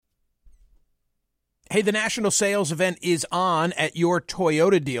Hey, the national sales event is on at your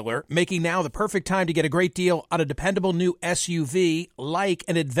Toyota dealer, making now the perfect time to get a great deal on a dependable new SUV like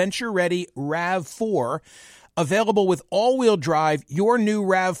an adventure-ready RAV4. Available with all-wheel drive, your new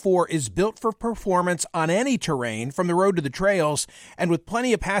RAV4 is built for performance on any terrain, from the road to the trails, and with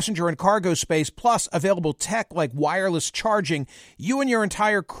plenty of passenger and cargo space, plus available tech like wireless charging, you and your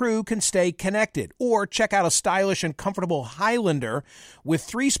entire crew can stay connected. Or check out a stylish and comfortable Highlander with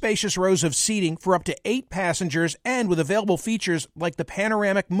 3 spacious rows of seating for up to 8 passengers and with available features like the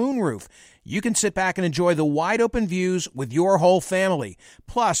panoramic moonroof. You can sit back and enjoy the wide-open views with your whole family.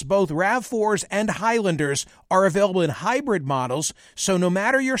 Plus, both RAV4s and Highlanders are available in hybrid models, so no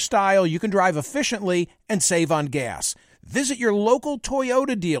matter your style, you can drive efficiently and save on gas. Visit your local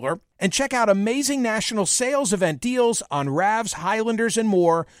Toyota dealer and check out amazing national sales event deals on RAVs, Highlanders, and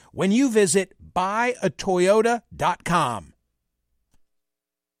more when you visit buyatoyota.com.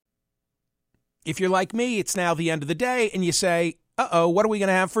 If you're like me, it's now the end of the day, and you say, uh-oh, what are we going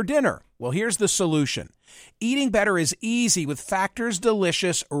to have for dinner? Well, here's the solution. Eating better is easy with Factor's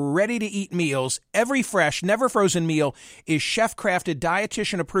delicious, ready-to-eat meals. Every fresh, never frozen meal is chef-crafted,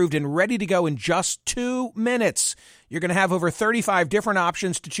 dietitian-approved, and ready to go in just 2 minutes. You're going to have over 35 different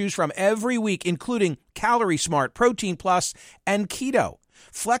options to choose from every week, including Calorie Smart, Protein Plus, and Keto.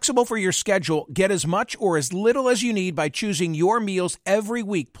 Flexible for your schedule, get as much or as little as you need by choosing your meals every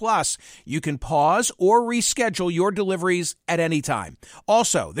week. Plus, you can pause or reschedule your deliveries at any time.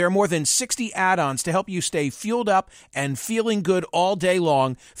 Also, there are more than 60 add-ons to help you stay fueled up and feeling good all day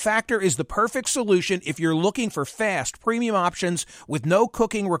long. Factor is the perfect solution if you're looking for fast, premium options with no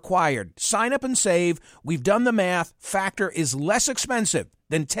cooking required. Sign up and save. We've done the math. Factor is less expensive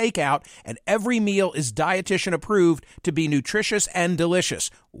than takeout, and every meal is dietitian approved to be nutritious and delicious.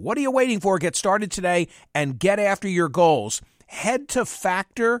 What are you waiting for? Get started today and get after your goals. Head to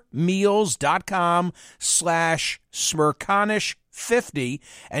factormeals.com/Smerconish50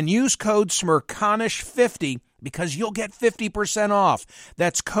 and use code Smerconish50 because you'll get 50% off.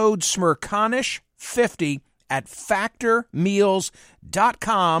 That's code Smerconish50 at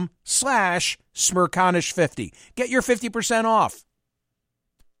factormeals.com/Smerconish50. Get your 50% off.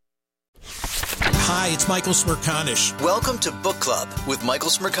 Hi, it's Michael Smerconish. Welcome to Book Club with Michael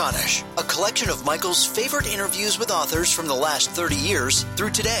Smerconish, a collection of Michael's favorite interviews with authors from the last 30 years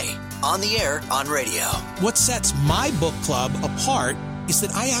through today, on the air, on radio. What sets my book club apart is that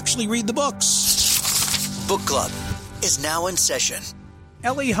I actually read the books. Book Club is now in session.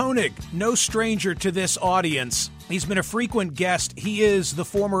 Elie Honig, no stranger to this audience. He's been a frequent guest. He is the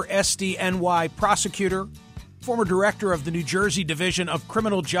former SDNY prosecutor, former director of the New Jersey Division of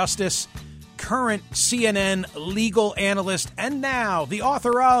Criminal Justice, current CNN legal analyst, and now the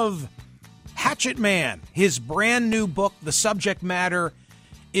author of Hatchet Man. His brand new book, the subject matter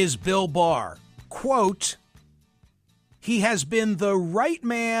is Bill Barr. Quote, he has been the right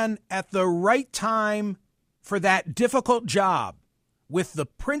man at the right time for that difficult job, with the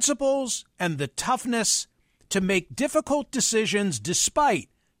principles and the toughness to make difficult decisions despite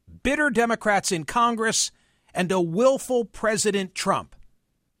bitter Democrats in Congress and a willful President Trump.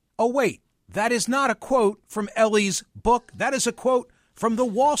 Oh, wait, that is not a quote from Elie's book. That is a quote from the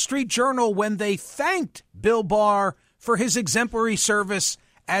Wall Street Journal when they thanked Bill Barr for his exemplary service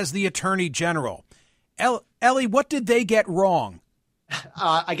as the Attorney General. Elie, what did they get wrong?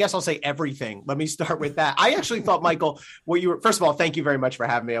 I guess I'll say everything. Let me start with that. I actually thought, Michael, first of all, thank you very much for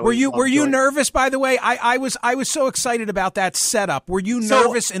having me. Were you nervous, by the way? I was so excited about that setup. Were you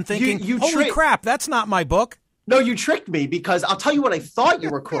nervous and thinking, holy crap, that's not my book? No, you tricked me, because I'll tell you what I thought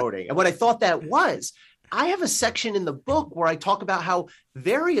you were quoting and what I thought that was. I have a section in the book where I talk about how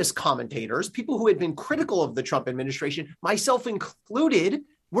various commentators, people who had been critical of the Trump administration, myself included,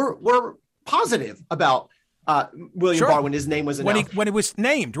 were positive about William Barr when his name was announced. When it was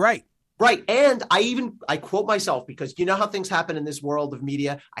named, right. Right. And I quote myself, because you know how things happen in this world of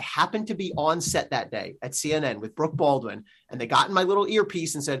media. I happened to be on set that day at CNN with Brooke Baldwin, and they got in my little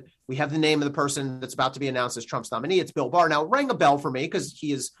earpiece and said, we have the name of the person that's about to be announced as Trump's nominee. It's Bill Barr. Now, it rang a bell for me because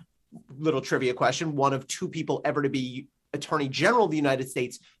he is, little trivia question, one of 2 people ever to be Attorney General of the United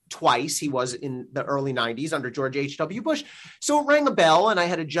States twice. He was in the early 90s under George H.W. Bush. So it rang a bell, and I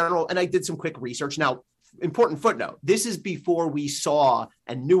did some quick research. Now, important footnote, this is before we saw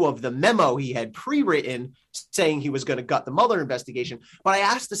and knew of the memo he had pre-written saying he was going to gut the Mueller investigation. But I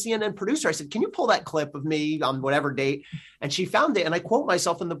asked the CNN producer, I said, can you pull that clip of me on whatever date? And she found it. And I quote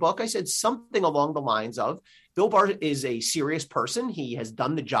myself in the book. I said something along the lines of, Bill Barr is a serious person. He has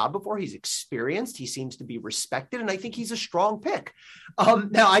done the job before. He's experienced. He seems to be respected. And I think he's a strong pick.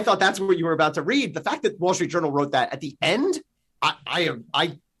 Now, I thought that's what you were about to read. The fact that Wall Street Journal wrote that at the end,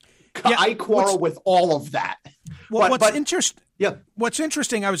 I I quarrel with all of that. Well, what's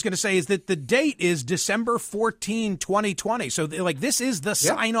interesting, I was going to say, is that the date is December 14, 2020. So this is the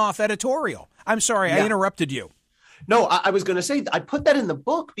sign-off editorial. I'm sorry, I interrupted you. No, I was going to say, I put that in the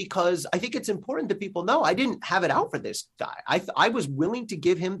book because I think it's important that people know I didn't have it out for this guy. I was willing to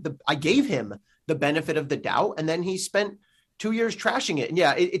give him I gave him the benefit of the doubt, and then he spent 2 years trashing it. And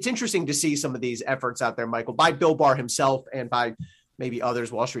it's interesting to see some of these efforts out there, Michael, by Bill Barr himself and by maybe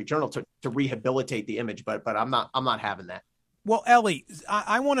others, Wall Street Journal, to rehabilitate the image. But I'm not having that. Well, Ellie,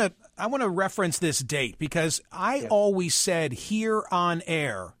 I want to reference this date because I always said here on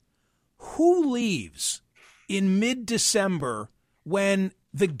air, who leaves in mid-December when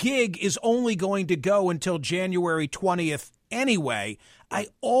the gig is only going to go until January 20th anyway? I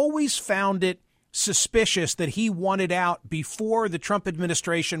always found it suspicious that he wanted out before the Trump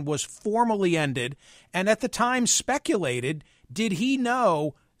administration was formally ended, and at the time speculated, did he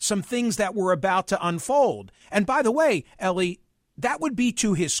know some things that were about to unfold? And by the way, Ellie, that would be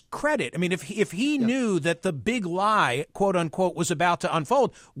to his credit. I mean, if he knew that the big lie, quote unquote, was about to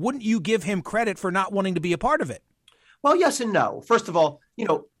unfold, wouldn't you give him credit for not wanting to be a part of it? Well, yes and no. First of all,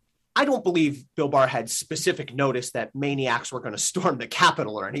 I don't believe Bill Barr had specific notice that maniacs were going to storm the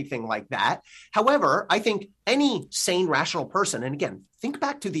Capitol or anything like that. However, I think any sane, rational person, and again, think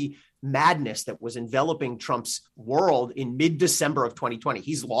back to the madness that was enveloping Trump's world in mid-December of 2020.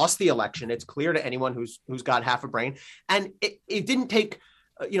 He's lost the election. It's clear to anyone who's got half a brain. And it didn't take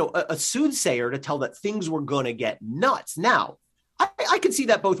a soothsayer to tell that things were going to get nuts. Now, I could see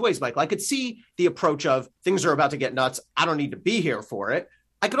that both ways, Michael. I could see the approach of things are about to get nuts. I don't need to be here for it.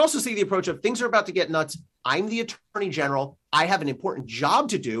 I could also see the approach of things are about to get nuts. I'm the attorney general. I have an important job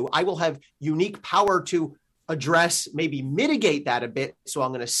to do. I will have unique power to address, maybe mitigate that a bit. So I'm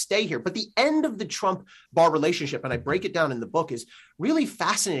going to stay here. But the end of the Trump-Barr relationship, and I break it down in the book, is really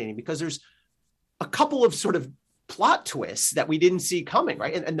fascinating because there's a couple of sort of plot twists that we didn't see coming,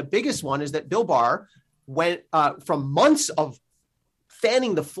 right? And the biggest one is that Bill Barr went from months of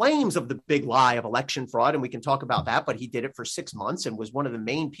fanning the flames of the big lie of election fraud, and we can talk about that, but he did it for 6 months and was one of the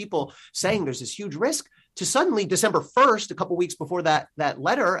main people saying there's this huge risk, to suddenly December 1st, a couple of weeks before that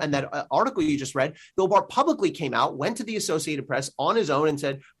letter and that article you just read, Bill Barr publicly came out, went to the Associated Press on his own and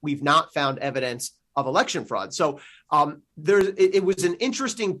said, we've not found evidence of election fraud. So it was an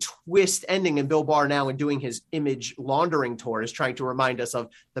interesting twist ending, and Bill Barr now in doing his image laundering tour is trying to remind us of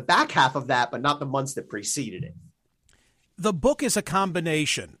the back half of that, but not the months that preceded it. The book is a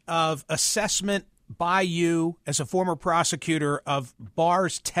combination of assessment by you as a former prosecutor of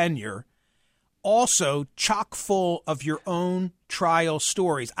Barr's tenure, also chock full of your own trial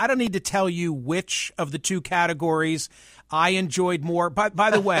stories. I don't need to tell you which of the two categories I enjoyed more. By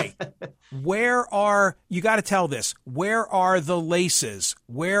the way, you got to tell this, where are the laces?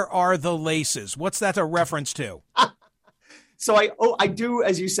 Where are the laces? What's that a reference to? So I do,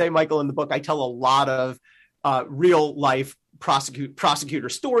 as you say, Michael, in the book, I tell a lot of real life prosecutor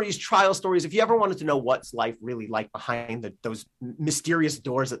stories, trial stories. If you ever wanted to know what's life really like behind those mysterious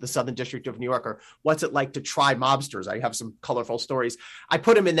doors at the Southern District of New York, or what's it like to try mobsters, I have some colorful stories. I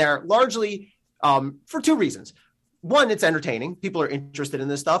put them in there largely for two reasons. One, it's entertaining. People are interested in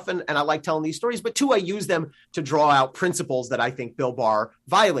this stuff, and I like telling these stories. But two, I use them to draw out principles that I think Bill Barr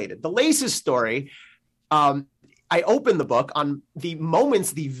violated. The laces story, I open the book on the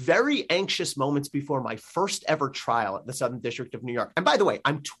very anxious moments before my first ever trial at the Southern District of New York. And by the way,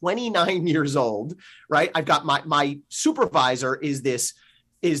 I'm 29 years old, right? I've got my supervisor is this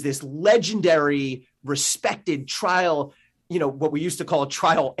legendary, respected trial, what we used to call a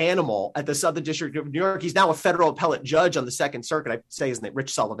trial animal at the Southern District of New York. He's now a federal appellate judge on the Second Circuit. I say his name,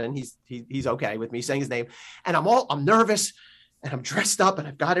 Rich Sullivan. He's okay with me saying his name. And I'm nervous. And I'm dressed up and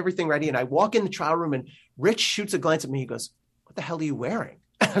I've got everything ready. And I walk in the trial room and Rich shoots a glance at me. He goes, "What the hell are you wearing?"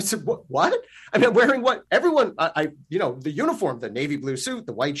 I said, what? I mean, wearing what? Everyone, the uniform, the navy blue suit,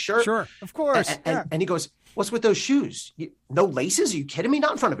 the white shirt. Sure, of course. And he goes, "What's with those shoes? No laces? Are you kidding me?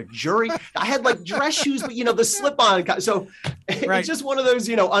 Not in front of a jury." I had like dress shoes, but the slip-on. So It's just one of those,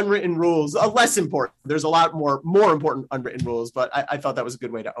 unwritten rules. Less important. There's a lot more important unwritten rules, but I thought that was a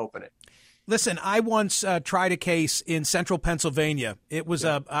good way to open it. Listen, I once tried a case in central Pennsylvania. It was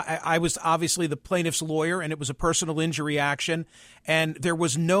I was obviously the plaintiff's lawyer, and it was a personal injury action. And there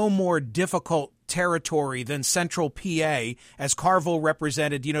was no more difficult territory than central PA, as Carville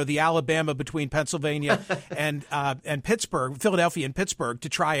represented, the Alabama between Pennsylvania and Pittsburgh, Philadelphia and Pittsburgh, to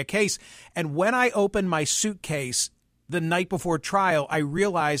try a case. And when I opened my suitcase the night before trial, I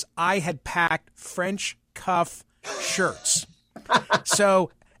realized I had packed French cuff shirts.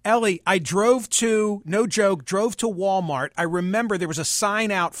 So Ellie, I drove to Walmart. I remember there was a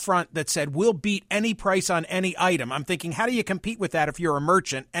sign out front that said, "We'll beat any price on any item." I'm thinking, how do you compete with that if you're a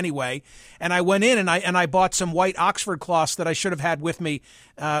merchant anyway? And I went in and I bought some white Oxford cloths that I should have had with me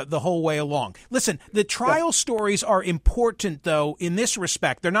the whole way along. Listen, the trial stories are important, though, in this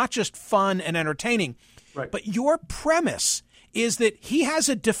respect. They're not just fun and entertaining. Right. But your premise is that he has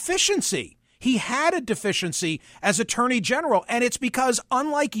a deficiency. He had a deficiency as Attorney General, and it's because,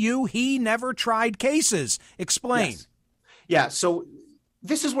 unlike you, he never tried cases. Explain. Yes. Yeah, so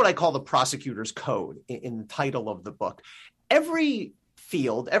this is what I call the prosecutor's code in the title of the book. Every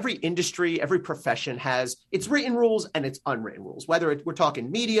field, every industry, every profession has its written rules and its unwritten rules, whether we're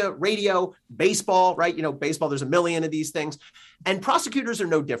talking media, radio, baseball, right? Baseball, there's a million of these things, and prosecutors are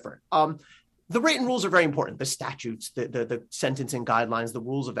no different. The written rules are very important, the statutes, the sentencing guidelines, the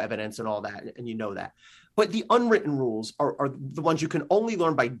rules of evidence and all that, and you know that. But the unwritten rules are the ones you can only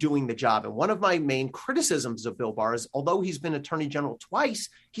learn by doing the job. And one of my main criticisms of Bill Barr is, although he's been Attorney General twice,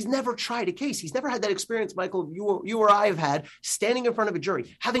 he's never tried a case. He's never had that experience, Michael, you or I have had, standing in front of a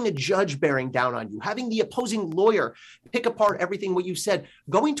jury, having a judge bearing down on you, having the opposing lawyer pick apart everything what you said,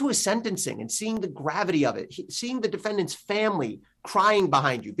 going to a sentencing and seeing the gravity of it, seeing the defendant's family crying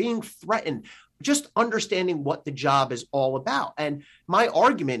behind you, being threatened, just understanding what the job is all about. And my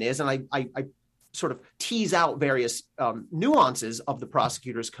argument is, and I sort of tease out various nuances of the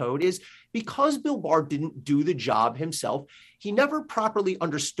prosecutor's code, is because Bill Barr didn't do the job himself, he never properly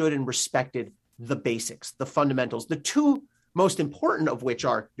understood and respected the basics, the fundamentals, the two most important of which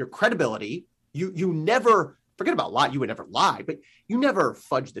are your credibility. You never, forget about lie, you would never lie, but you never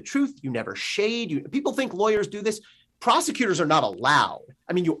fudge the truth, you never shade. People think lawyers do this. Prosecutors are not allowed.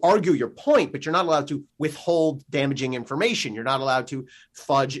 I mean, you argue your point, but you're not allowed to withhold damaging information. You're not allowed to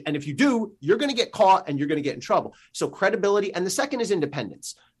fudge. And if you do, you're going to get caught and you're going to get in trouble. So credibility. And the second is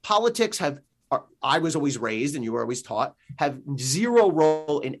independence. Politics I was always raised, and you were always taught, have zero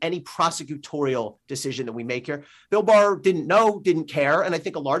role in any prosecutorial decision that we make here. Bill Barr didn't know, didn't care. And I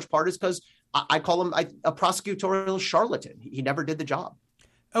think a large part is because I call him a prosecutorial charlatan. He never did the job.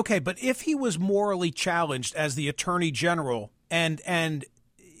 Okay, but if he was morally challenged as the Attorney General and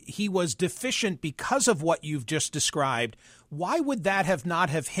he was deficient because of what you've just described, why would that not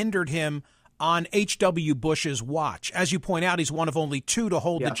have hindered him on H.W. Bush's watch? As you point out, he's one of only two to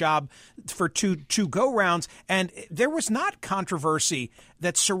hold the job for two go-rounds, and there was not controversy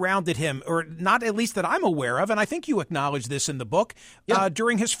that surrounded him, or not at least that I'm aware of, and I think you acknowledge this in the book,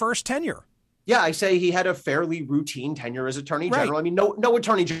 during his first tenure. Yeah, I say he had a fairly routine tenure as Attorney General. Right. I mean, no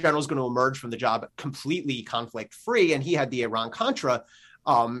Attorney General is going to emerge from the job completely conflict-free, and he had the Iran-Contra.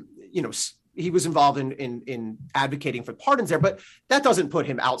 He was involved in advocating for pardons there, but that doesn't put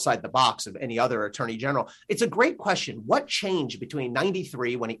him outside the box of any other Attorney General. It's a great question. What changed between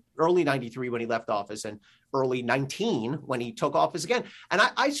early 93 when he left office and early 19 when he took office again? And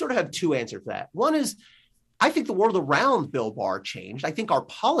I sort of have two answers to that. One is, I think the world around Bill Barr changed. I think our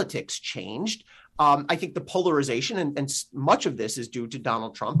politics changed. I think the polarization, and much of this is due to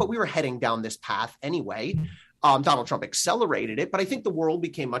Donald Trump, but we were heading down this path anyway. Donald Trump accelerated it, but I think the world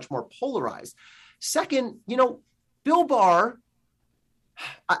became much more polarized. Second, Bill Barr,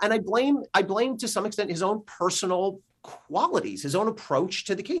 and I blame to some extent his own personal qualities, his own approach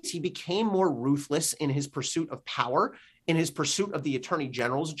to the case. He became more ruthless in his pursuit of power, in his pursuit of the Attorney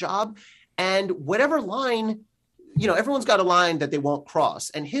General's job. And whatever line, everyone's got a line that they won't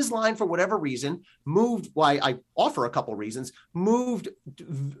cross. And his line, for whatever reason, moved, I offer a couple reasons, moved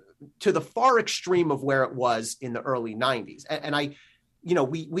to the far extreme of where it was in the early 90s. And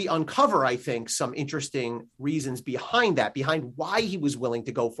we uncover, I think, some interesting reasons behind that, behind why he was willing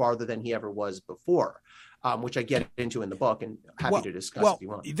to go farther than he ever was before. Which I get into in the book, and happy to discuss if you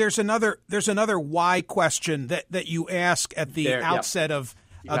want. There's another why question that you ask at the outset of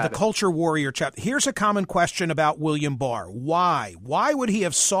the Culture Warrior chapter. Here's a common question about William Barr. Why? Why would he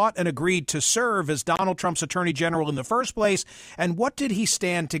have sought and agreed to serve as Donald Trump's Attorney General in the first place? And what did he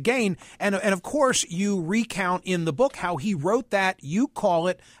stand to gain? And of course, you recount in the book how he wrote that. You call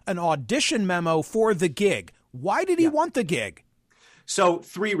it an audition memo for the gig. Why did he want the gig? So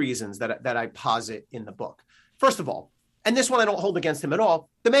 3 reasons that I posit in the book. First of all, and this one I don't hold against him at all,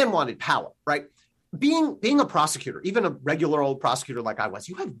 the man wanted power, right? Being a prosecutor, even a regular old prosecutor like I was,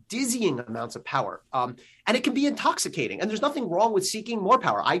 you have dizzying amounts of power, and it can be intoxicating. And there's nothing wrong with seeking more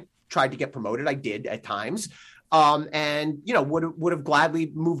power. I tried to get promoted. I did at times, and would have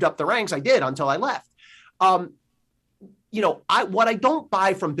gladly moved up the ranks. I did until I left. what I don't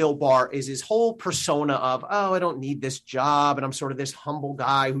buy from Bill Barr is his whole persona of, I don't need this job, and I'm sort of this humble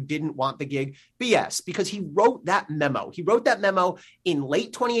guy who didn't want the gig. BS, because he wrote that memo. He wrote that memo in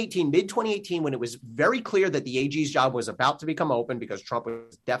late 2018, mid 2018, when it was very clear that the AG's job was about to become open because Trump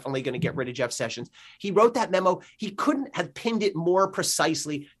was definitely going to get rid of Jeff Sessions. He wrote that memo. He couldn't have pinned it more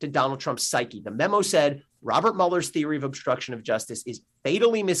precisely to Donald Trump's psyche. The memo said, Robert Mueller's theory of obstruction of justice is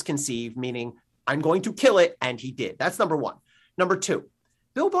fatally misconceived, meaning I'm going to kill it. And he did. That's number one. Number two,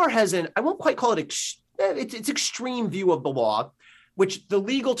 Bill Barr has I won't quite call it, it's extreme view of the law, which the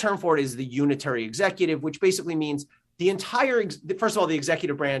legal term for it is the unitary executive, which basically means first of all, the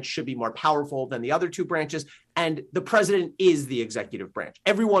executive branch should be more powerful than the other two branches. And the president is the executive branch.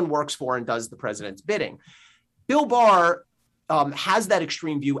 Everyone works for and does the president's bidding. Bill Barr has that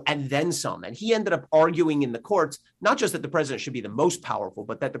extreme view and then some. And he ended up arguing in the courts, not just that the president should be the most powerful,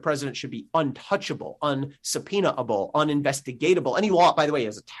 but that the president should be untouchable, unsubpoenaable, uninvestigatable. And he lost, by the way, he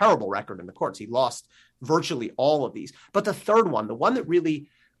has a terrible record in the courts. He lost virtually all of these. But the third one, the one that really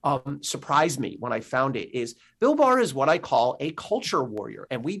surprised me when I found it, is Bill Barr is what I call a culture warrior.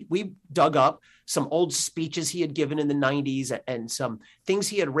 And we dug up some old speeches he had given in the 90s and some things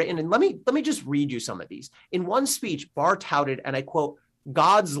he had written. And let me just read you some of these. In one speech, Barr touted, and I quote,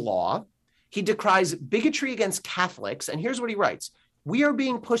 God's law. He decries bigotry against Catholics. And here's what he writes. We are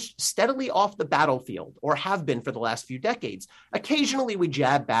being pushed steadily off the battlefield, or have been for the last few decades. Occasionally we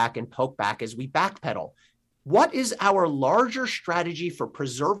jab back and poke back as we backpedal. What is our larger strategy for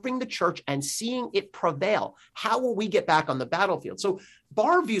preserving the church and seeing it prevail? How will we get back on the battlefield? So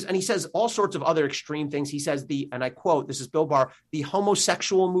Barr views, and he says all sorts of other extreme things. He says and I quote, this is Bill Barr, the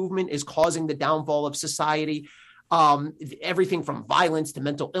homosexual movement is causing the downfall of society. Everything from violence to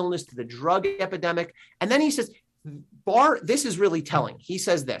mental illness to the drug epidemic. And then he says, Barr, this is really telling. He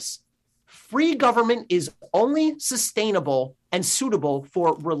says this, free government is only sustainable and suitable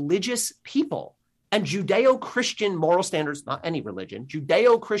for religious people. And Judeo-Christian moral standards, not any religion,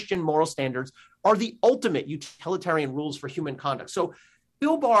 Judeo-Christian moral standards are the ultimate utilitarian rules for human conduct. So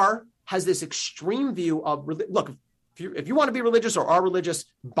Bill Barr has this extreme view of, look, if you want to be religious or are religious,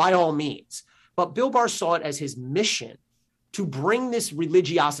 by all means. But Bill Barr saw it as his mission to bring this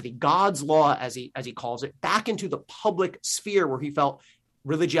religiosity, God's law, as he calls it, back into the public sphere where he felt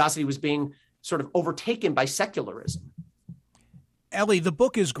religiosity was being sort of overtaken by secularism. Ellie, the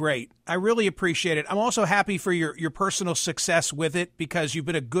book is great. I really appreciate it. I'm also happy for your personal success with it because you've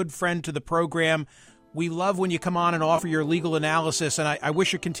been a good friend to the program. We love when you come on and offer your legal analysis, and I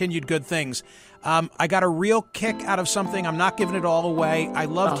wish you continued good things. I got a real kick out of something. I'm not giving it all away. I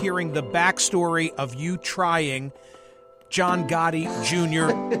loved hearing the backstory of you trying John Gotti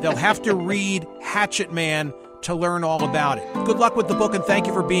Jr. They'll have to read Hatchet Man to learn all about it. Good luck with the book, and thank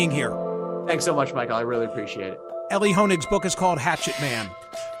you for being here. Thanks so much, Michael. I really appreciate it. Ellie Honig's book is called Hatchet Man.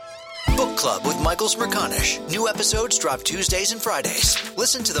 Book Club with Michael Smerconish. New episodes drop Tuesdays and Fridays.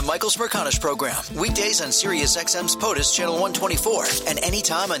 Listen to the Michael Smerconish program weekdays on Sirius XM's POTUS Channel 124 and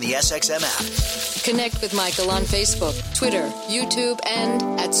anytime on the SXM app. Connect with Michael on Facebook, Twitter, YouTube, and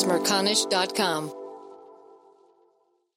at Smerconish.com.